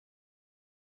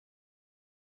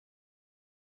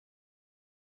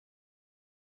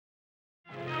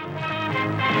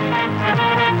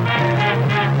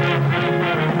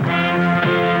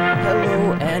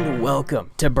Hello and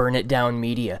welcome to Burn It Down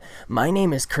Media. My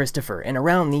name is Christopher, and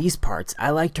around these parts,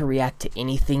 I like to react to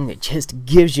anything that just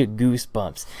gives you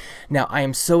goosebumps. Now, I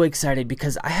am so excited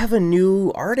because I have a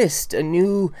new artist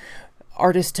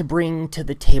to bring to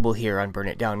the table here on Burn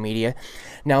It Down Media.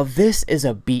 Now, this is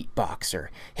a beatboxer.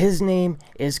 His name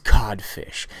is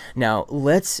Codfish. Now,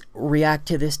 let's react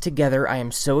to this together. I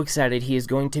am so excited. He is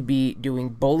going to be doing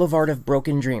Boulevard of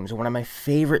Broken Dreams, one of my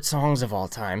favorite songs of all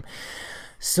time.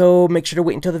 So make sure to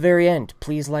wait until the very end.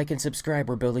 Please like and subscribe.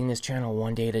 We're building this channel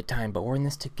one day at a time, but we're in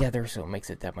this together, so it makes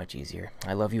it that much easier.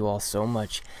 I love you all so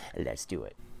much. Let's do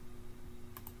it.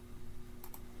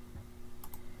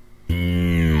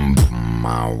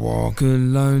 I walk a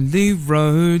lonely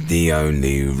road, the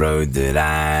only road that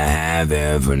I have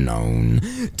ever known.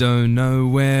 Don't know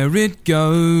where it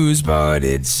goes, but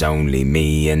it's only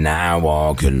me and I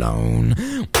walk alone.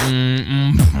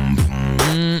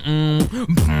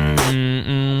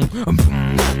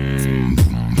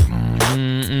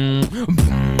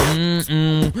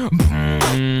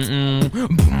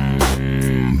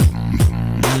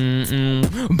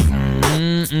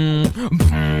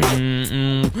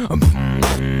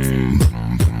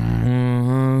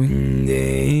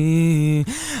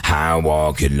 I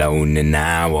walk alone and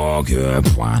I walk up.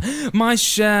 My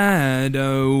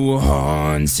shadow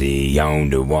haunts on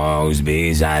the walls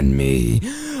beside me.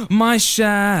 My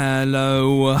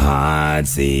shallow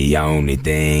heart's the only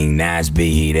thing that's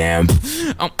beating.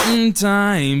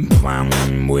 Time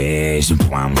wish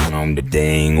on the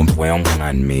thing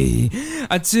on me.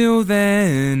 Until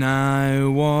then I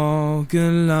walk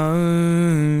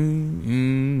alone.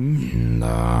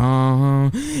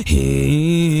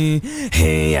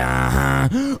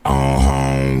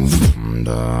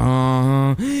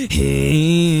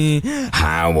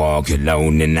 I walk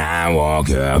alone and I walk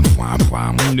up.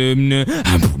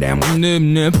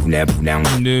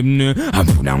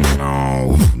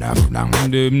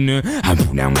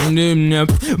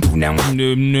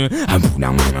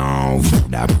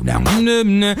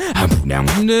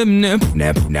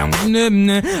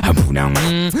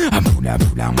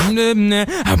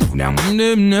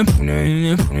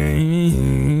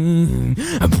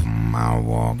 I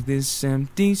walk this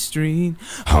empty street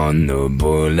on the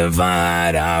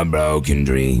boulevard of broken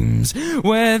dreams,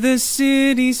 where the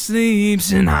city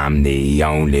sleeps and I'm the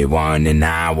only one, and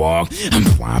I walk.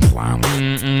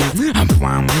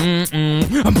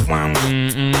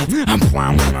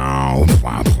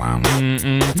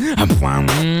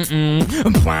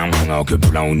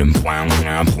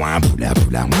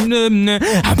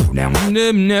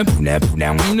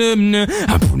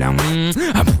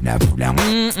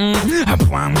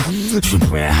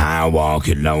 I walk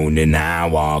alone and I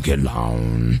walk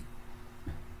alone.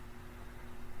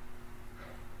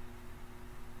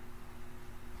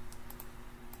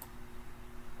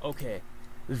 Okay,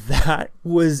 that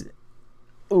was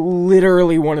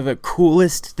literally one of the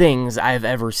coolest things I've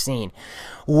ever seen.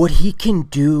 What he can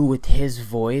do with his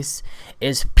voice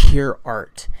is pure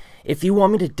art. If you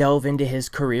want me to delve into his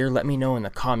career, let me know in the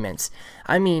comments.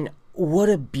 I mean, what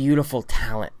a beautiful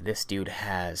talent this dude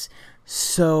has.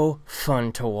 So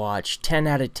fun to watch. 10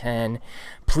 out of 10.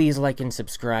 Please like and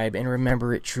subscribe, and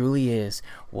remember, it truly is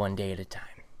one day at a time.